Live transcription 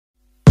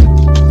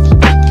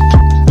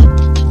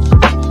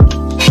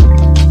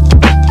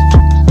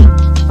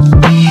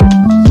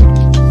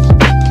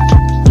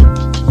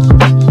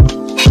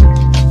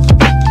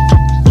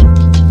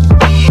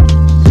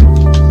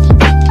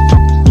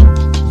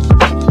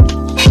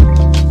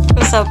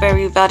up,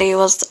 everybody?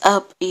 What's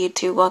up,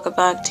 YouTube? Welcome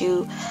back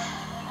to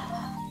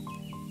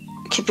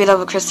Keep It Up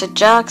with Krista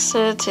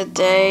Jackson.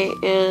 Today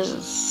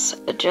is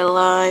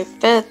July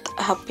 5th.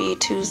 Happy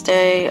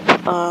Tuesday.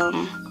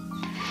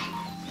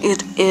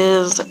 It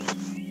is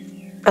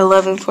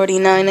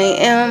 11:49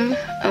 a.m.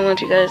 I want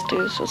you guys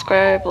to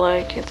subscribe,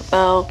 like, hit the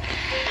bell.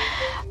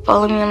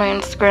 Follow me on my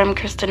Instagram,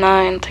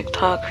 Krista9,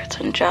 TikTok,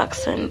 Krista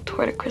Jackson,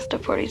 Twitter,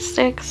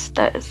 Krista46.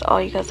 That is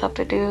all you guys have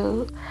to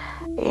do.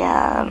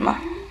 And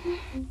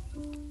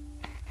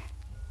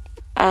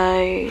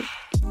I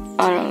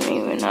don't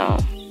even know.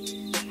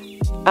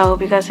 I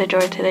hope you guys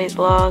enjoyed today's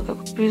vlog.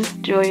 Hope you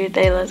enjoy your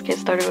day. Let's get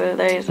started with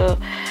the day. So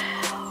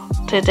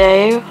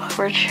today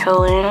we're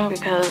chilling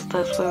because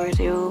that's what we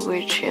do.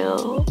 We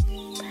chill.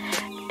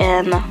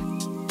 And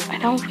I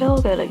don't feel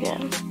good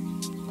again.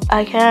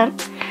 I can't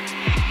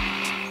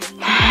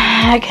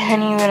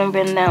even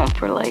been down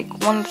for like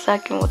 1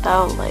 second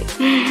without like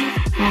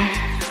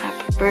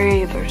have to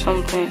breathe or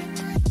something.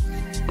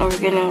 Or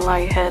getting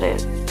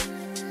lightheaded.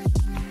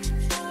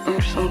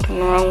 There's something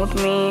wrong with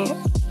me.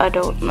 I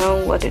don't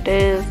know what it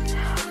is,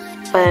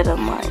 but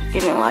I'm like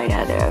getting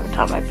lightheaded every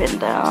time I've been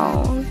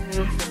down.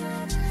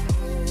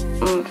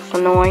 It's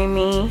annoying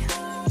me.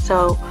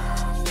 So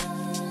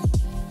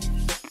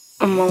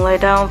I'm gonna lay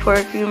down for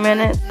a few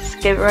minutes,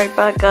 get right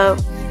back up,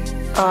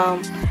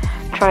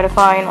 try to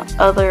find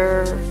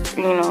other,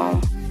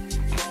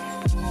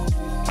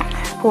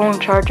 phone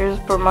chargers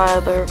for my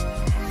other.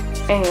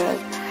 Anyways,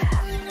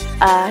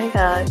 I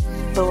got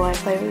the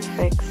Wi-Fi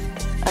fixed.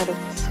 I was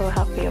so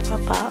happy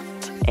about that.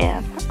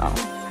 And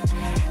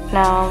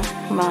now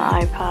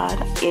my iPad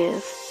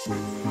is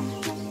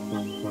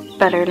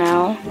better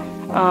now.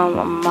 I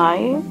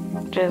might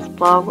just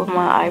vlog with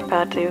my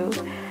iPad too.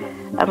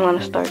 I'm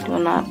gonna start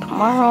doing that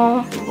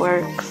tomorrow. It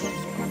works.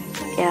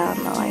 Yeah,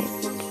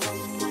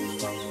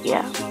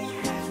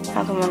 that's what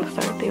I'm gonna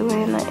start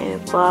doing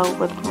is vlog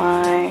with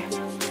my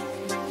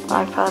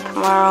iPad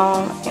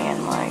tomorrow, and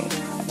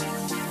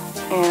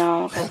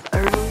because I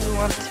really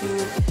want to.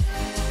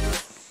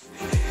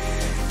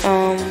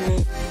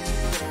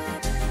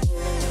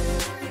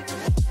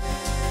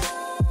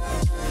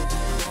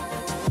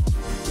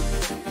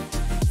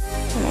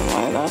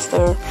 That's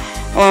there.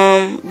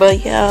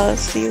 But yeah,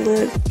 see,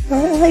 look,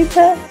 my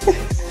iPad.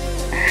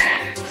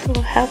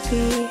 So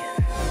happy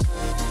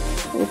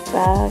with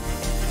that.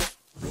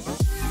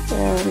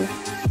 And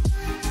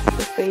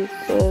the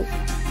Facebook.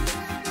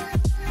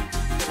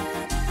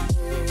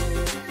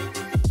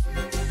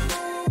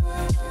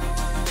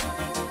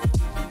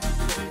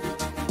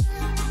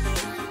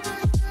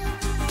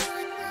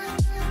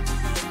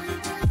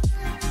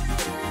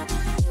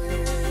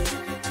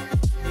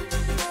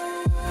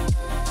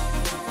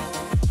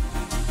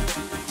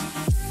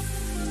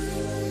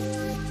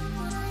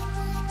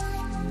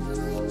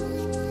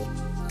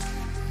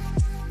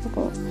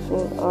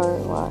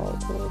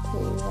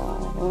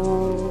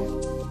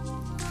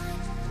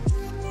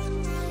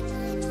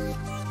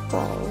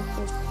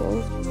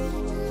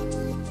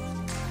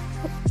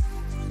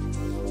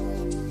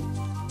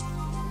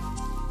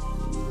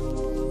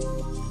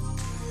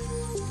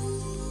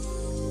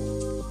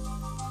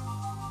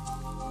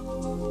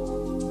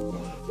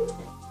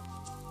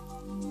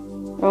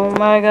 Oh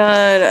my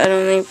god, I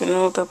don't even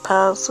know the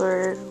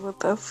password. What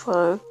the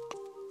fuck?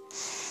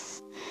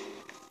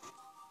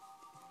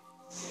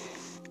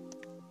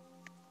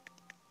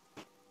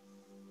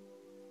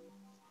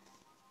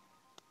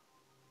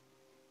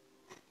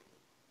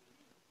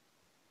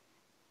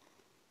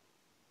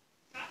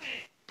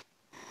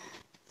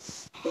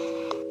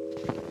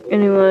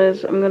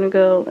 Anyways, I'm gonna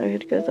go. I'll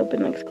hit you guys up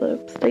in the next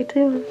clip. Stay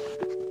tuned.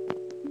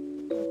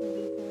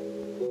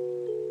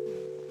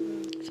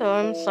 So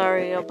I'm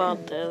sorry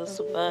about this,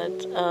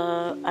 but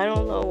I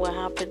don't know what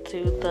happened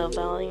to the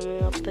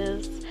volume of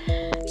this.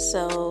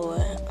 So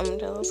I'm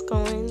just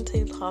going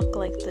to talk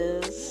like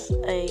this.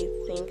 I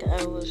think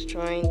I was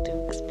trying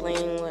to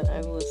explain what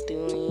I was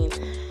doing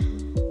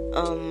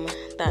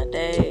that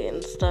day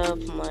and stuff.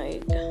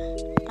 Like,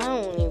 I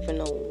don't even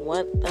know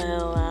what the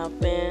hell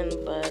happened,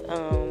 but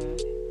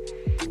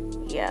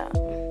yeah,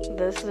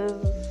 this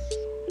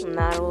is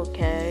not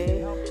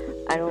okay.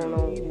 I don't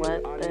know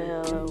what the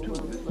hell I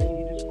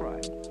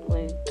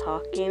was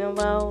talking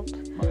about,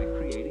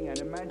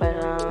 but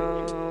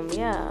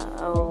yeah,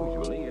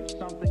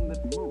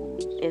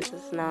 it's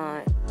just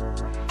not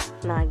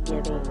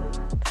giving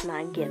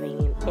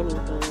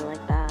anything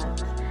like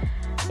that.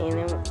 And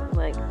it,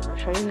 like, I'm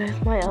showing you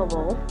guys my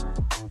elbow.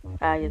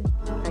 I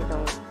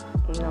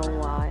don't know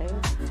why,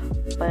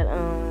 but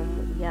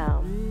yeah,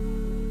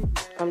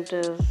 I'm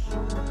just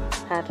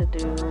had to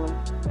do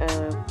a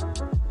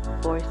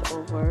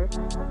voiceover.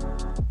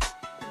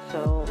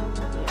 So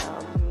yeah,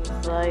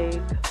 it's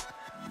like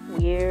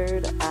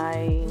weird.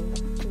 I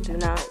do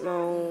not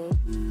know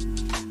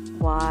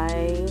why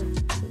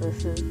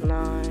this is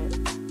not,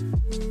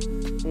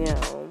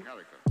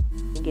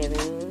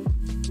 giving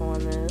on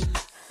this.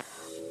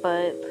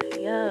 But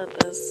yeah,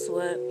 that's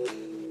what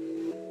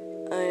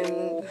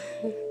I'm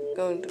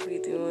going to be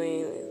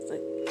doing. It's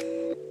like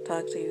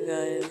talk to you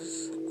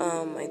guys.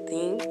 I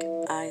think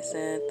I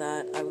said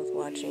that I was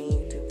watching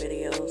YouTube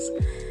videos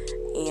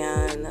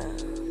and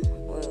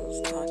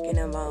was talking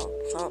about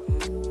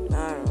something.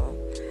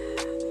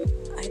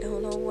 I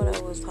don't know what I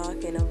was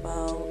talking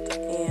about,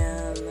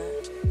 and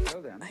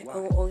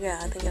oh yeah,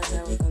 I think I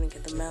said I was gonna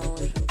get the mail or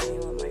something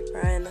with my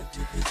friend.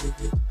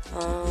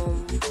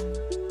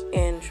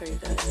 And show you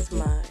guys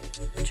my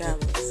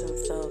pajamas and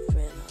stuff,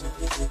 and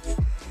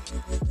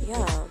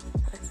yeah,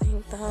 I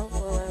think that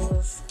what I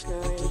was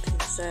going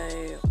to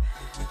say.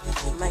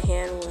 My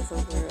hand was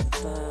over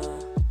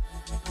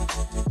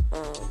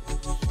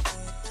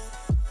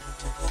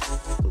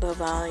the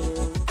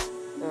volume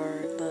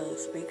or the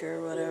speaker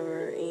or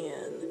whatever,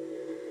 and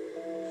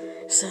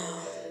so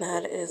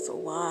that is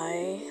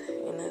why.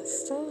 And it's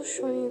still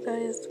showing you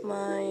guys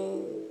my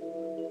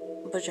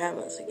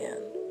pajamas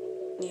again.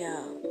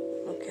 Yeah,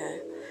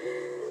 okay.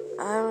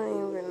 I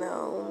don't even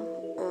know.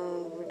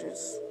 We're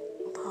just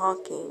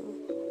talking,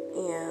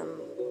 and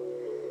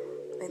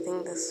I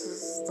think this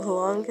is the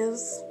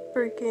longest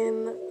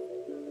freaking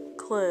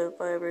clip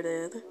I ever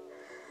did.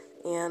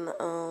 And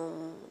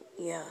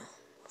yeah.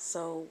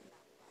 So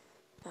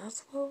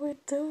that's what we're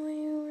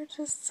doing. We're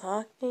just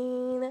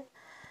talking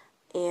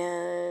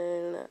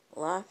and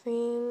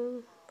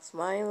laughing,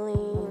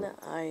 smiling.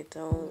 I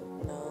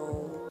don't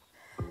know.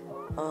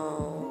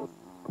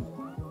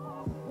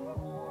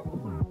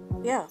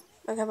 Yeah.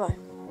 Okay, bye.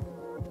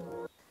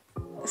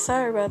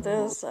 Sorry about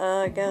this.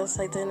 I guess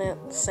I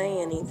didn't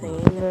say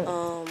anything.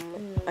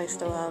 I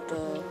still have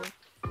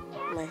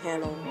my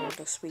hand on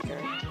the speaker.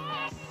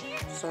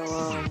 So,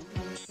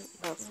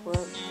 that's what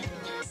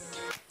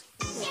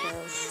I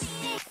guess.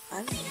 I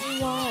don't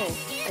know why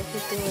I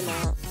keep doing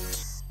that.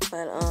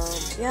 But,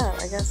 yeah,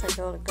 I guess I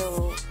gotta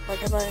go.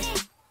 Okay, bye.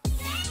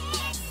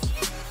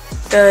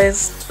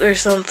 Guys,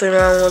 there's something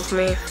wrong with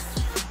me.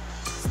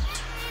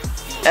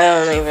 I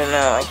don't even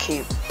know. I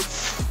keep...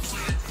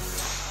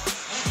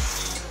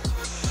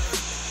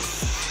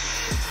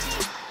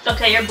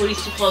 Okay, your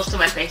booty's too close to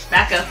my face.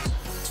 Back up.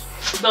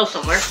 Go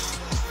somewhere.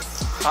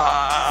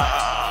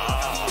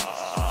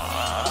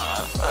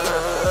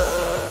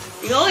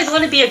 You always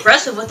want to be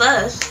aggressive with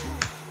us.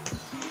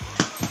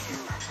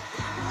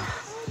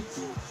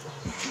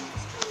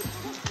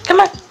 Come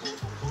on.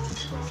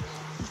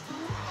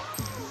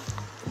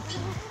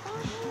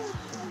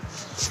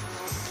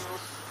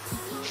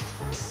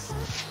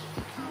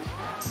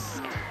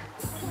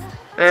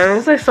 And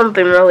if there's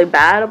something really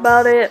bad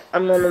about it,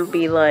 I'm gonna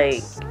be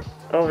like,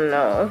 oh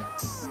no.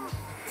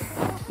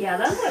 Yeah,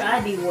 that's what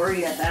I'd be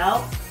worried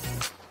about.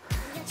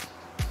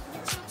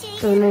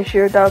 When is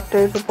your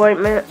doctor's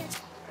appointment?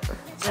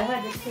 I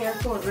had to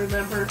cancel it,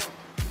 remember?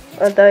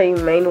 I thought you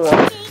made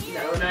one.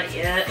 No, not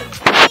yet.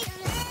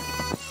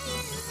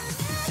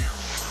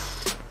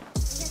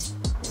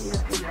 You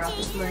have to figure out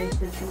this money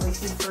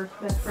situation first,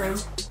 best friend.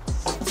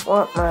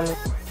 What money?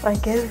 I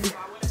give you.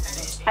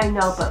 I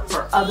know, but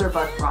for other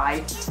bus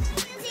rides.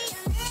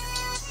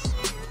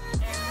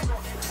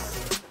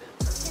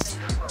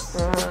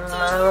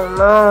 I don't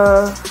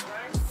know.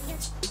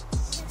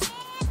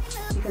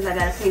 Because I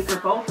gotta pay for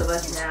both of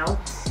us now.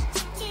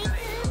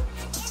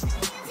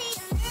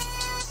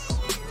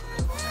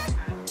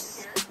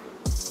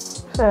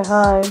 Say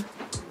hi.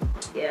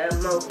 Yeah,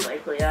 most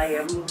likely I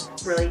am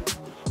really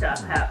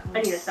I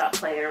need to stop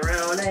playing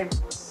around.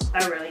 I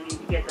really need to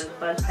get this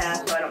bus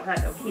pass so I don't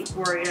have to keep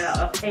worrying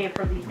about paying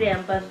for these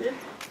damn buses.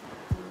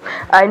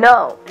 I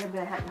know. I'm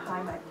gonna have to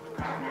hide my...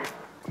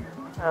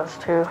 That's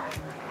true.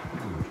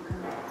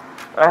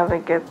 I have to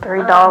get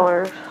 $3.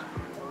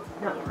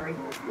 Don't worry.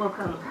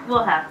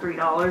 We'll have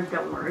 $3,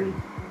 don't worry.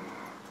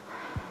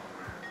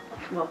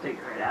 We'll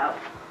figure it out.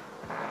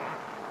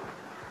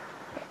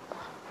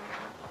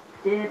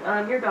 Did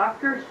your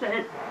doctor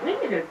said we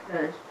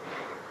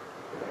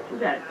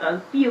got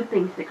a few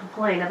things to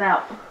complain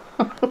about.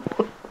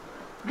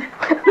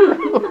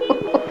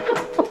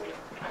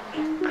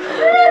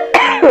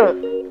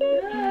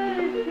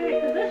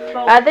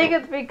 I think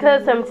it's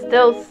because I'm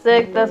still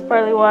sick. That's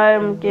probably why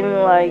I'm getting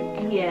like...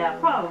 Yeah,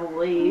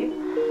 probably.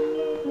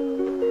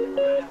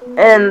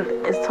 And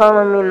it's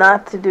telling me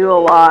not to do a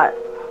lot.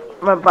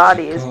 My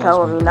body is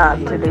telling me not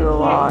to do a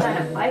lot. You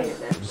gotta fight it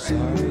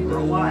for a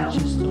while.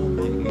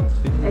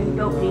 And you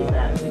don't need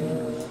that.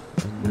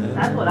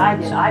 That's what I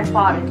did. I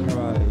fought it. You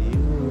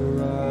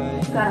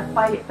gotta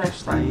fight it,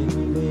 best friend.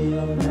 You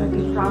gotta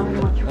be stronger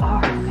than what you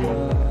are, okay?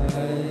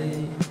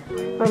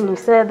 When you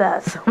said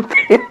that,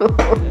 something.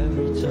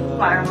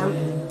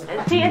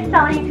 Fireworks. See, it's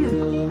telling you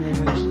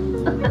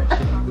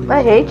to.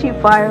 I hate you,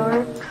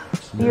 fireworks.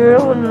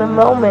 You're in the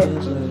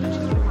moment.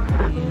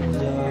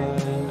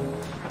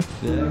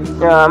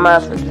 Yeah, I'm gonna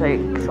have to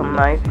take some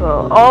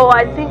NyQuil. Oh,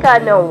 I think I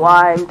know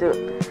why I'm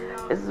doing.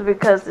 It's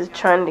because it's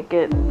trying to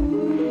get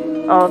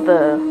all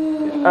the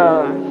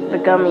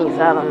gummies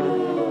out of me.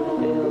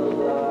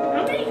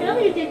 How many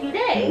gummies did you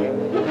take?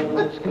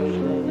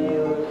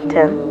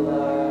 10.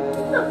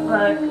 What the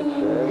fuck?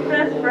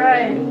 Best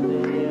friend.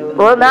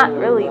 Well, not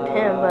really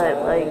 10,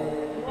 but like,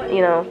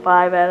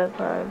 5 at a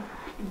time.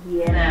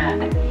 Yeah.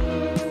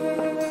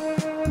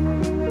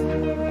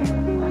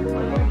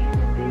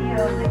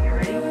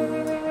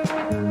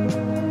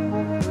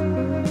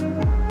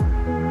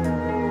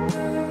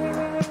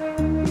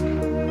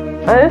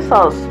 I just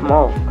saw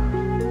smoke.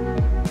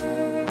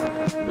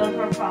 Those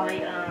were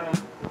probably,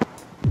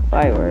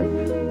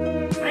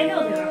 Fireworks. I know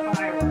they were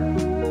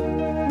fireworks.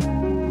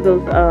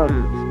 Those,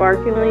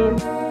 sparkling.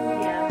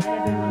 Yeah,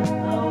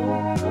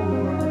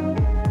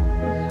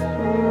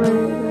 maybe it was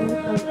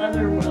those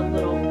other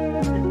little.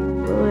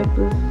 Like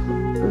this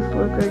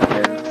look right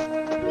there.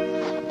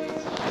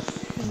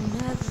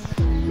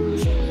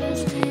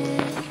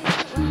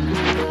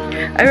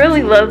 I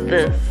really love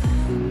this.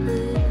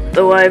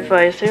 The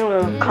Wi-Fi soon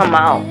won't come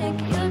out.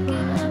 I'm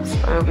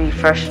gonna be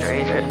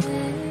frustrated.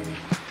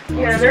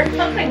 Yeah, there's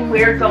something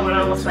weird going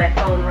on with my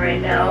phone right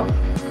now.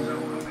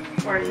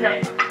 Or it's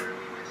not.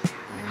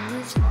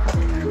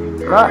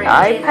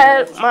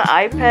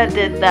 My iPad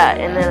did that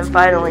and then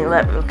finally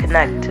let me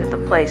connect to the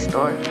Play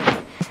Store.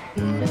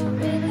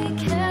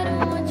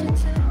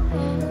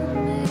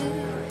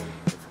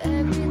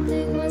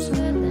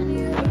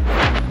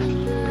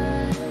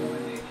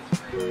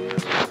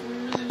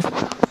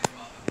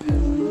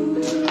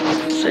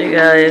 So you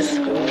guys,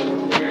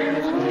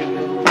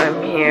 I'm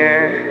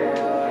here.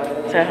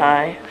 Say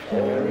hi.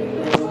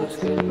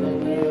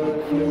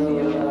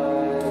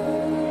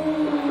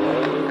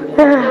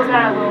 Still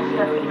got a little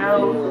stuffy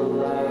nose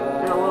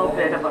and a little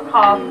bit of a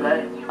cough, but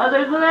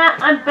other than that,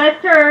 I'm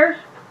better.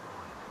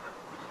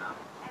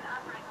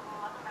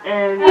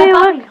 And Hey,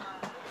 look!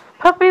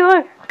 Puppy,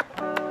 look!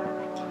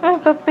 Hi,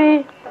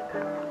 puppy.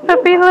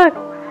 Puppy, look!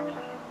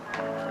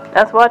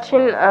 That's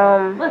watching,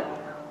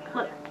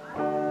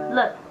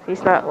 look.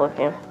 He's not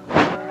looking.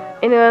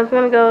 Anyway, I'm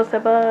gonna go say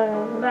bye.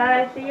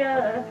 Bye, see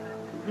ya.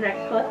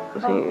 Next clip.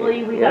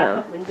 Hopefully we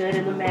got something good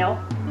in the mail.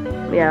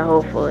 Yeah,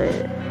 hopefully.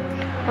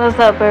 What's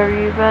up,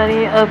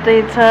 everybody?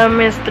 Update time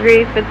is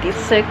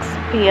 3:56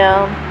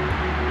 p.m.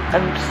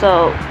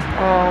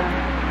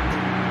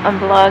 I'm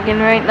vlogging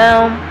right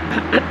now.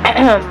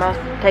 I'm about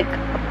to take a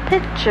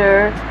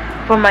picture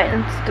for my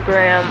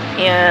Instagram,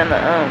 and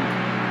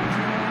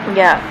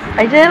yeah,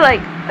 I did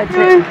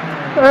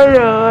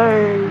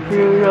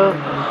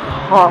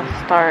oh,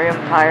 sorry,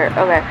 I'm tired.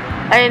 Okay,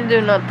 I didn't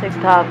do no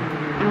TikTok.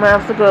 I'm gonna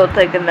have to go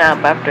take a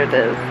nap after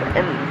this,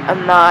 and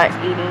I'm not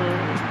eating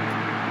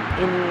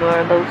any more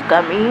of those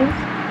gummies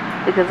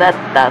because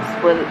that's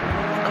what it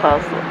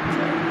costs.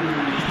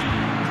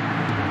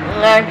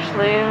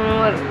 Actually,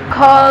 what it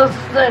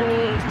costs, I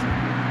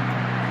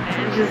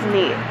just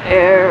need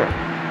air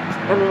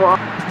and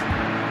water.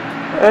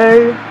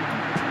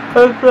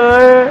 I'm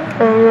sorry,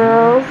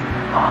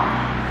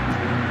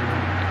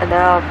 and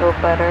now I feel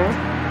better.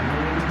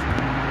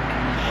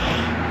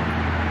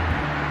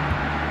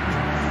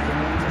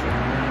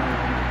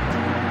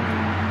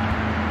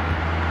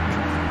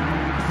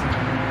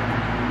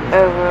 I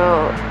feel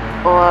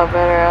a lot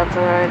better after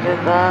I did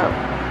that.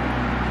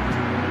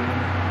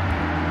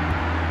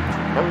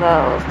 And I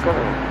was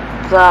gonna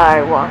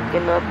die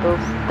walking up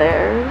those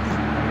stairs.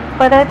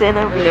 But I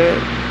didn't.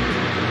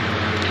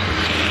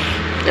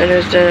 I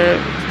just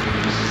didn't.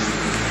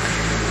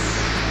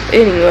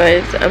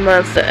 Anyways, I'm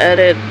about to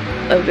edit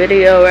a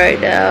video right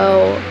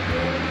now.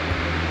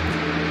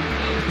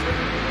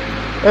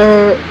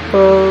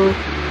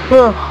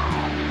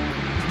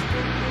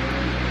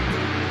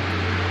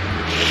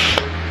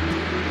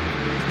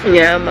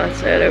 Yeah, I'm about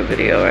to edit a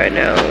video right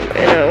now,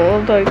 and I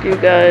will talk to you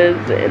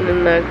guys in the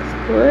next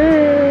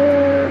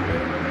clip.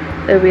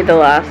 It'll be the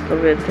last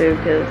of it too,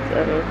 because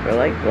I don't feel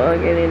like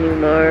vlogging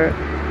anymore.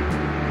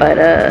 But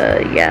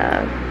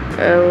yeah,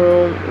 I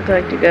will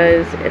talk to you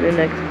guys in the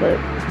next clip.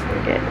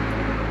 Okay.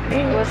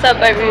 What's up,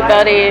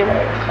 everybody?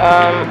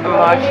 I'm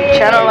watching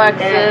Channel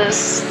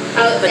Alexis,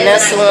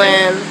 Vanessa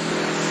Lynn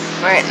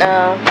right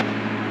now.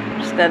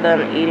 Just got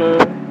done eating.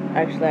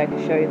 Actually, I can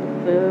show you the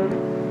food.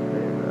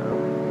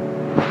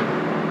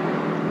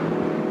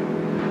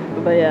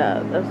 But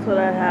yeah, that's what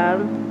I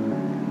had.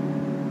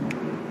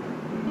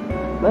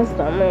 My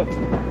stomach.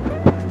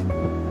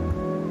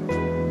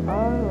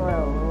 Well,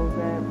 a little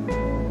bit.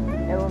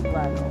 It was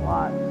like a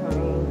lot for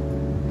me.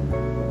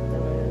 It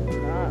was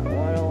not a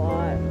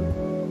lot.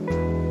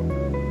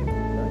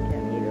 So I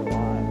can't eat a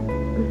lot.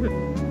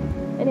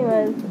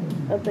 Anyways,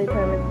 update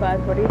time is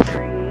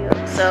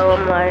 5:43. So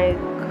I'm like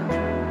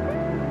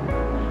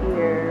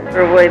here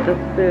for away the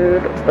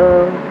food.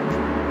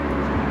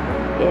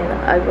 And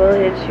I will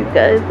hit you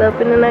guys up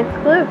in the next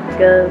clip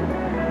because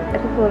I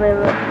just wanted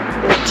to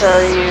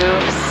tell you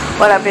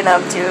what I've been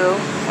up to.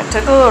 I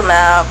took a little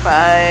nap.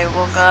 I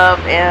woke up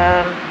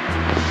and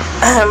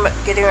I'm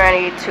getting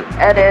ready to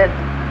edit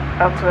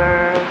after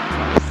I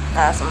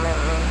have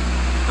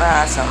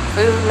some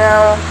food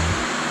now.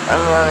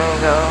 I'm gonna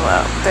go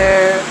out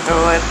there,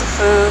 throw away the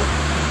food,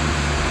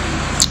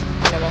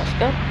 and let's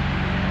go.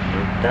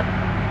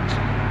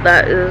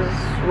 That is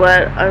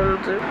what I'm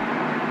doing.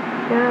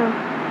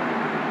 Yeah.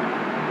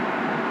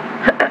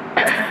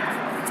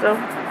 So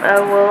I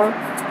will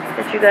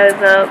hit you guys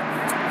up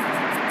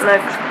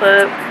next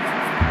clip.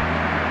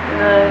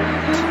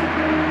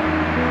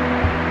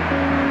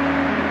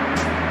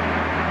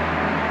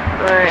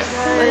 Alright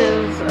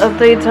guys,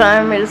 update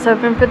time is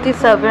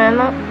 7:57.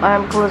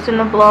 I'm closing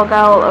the vlog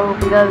out. I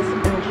hope you guys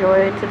enjoy.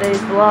 enjoyed today's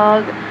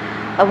vlog.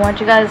 I want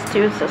you guys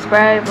to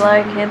subscribe,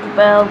 like, hit the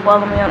bell,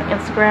 follow me on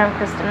Instagram,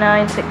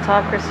 Kristen9,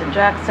 TikTok, Kristen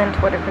Jackson,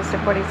 Twitter,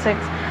 Kristen46.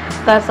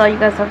 That's all you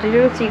guys have to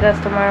do. See you guys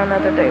tomorrow,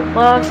 another day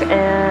vlog,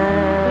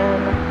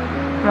 and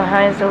my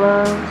highs are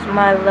lows.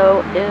 My low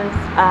is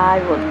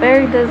I was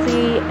very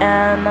dizzy,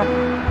 and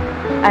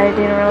I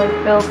didn't really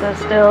feel good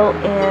still,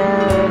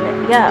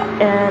 and yeah,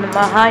 and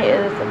my high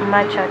is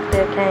my check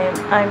did came.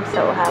 I'm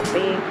so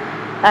happy.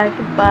 I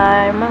could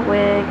buy my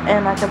wig,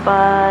 and I could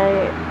buy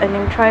a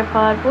new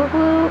tripod. Woo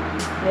woo.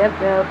 Yep.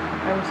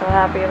 I'm so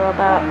happy about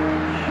that.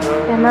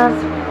 And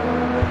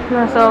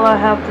that's all I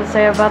have to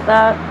say about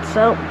that.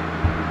 So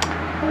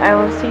I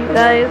will see you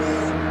guys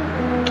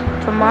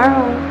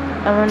tomorrow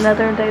on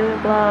another daily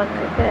vlog.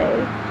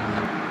 Okay.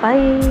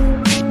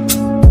 Bye.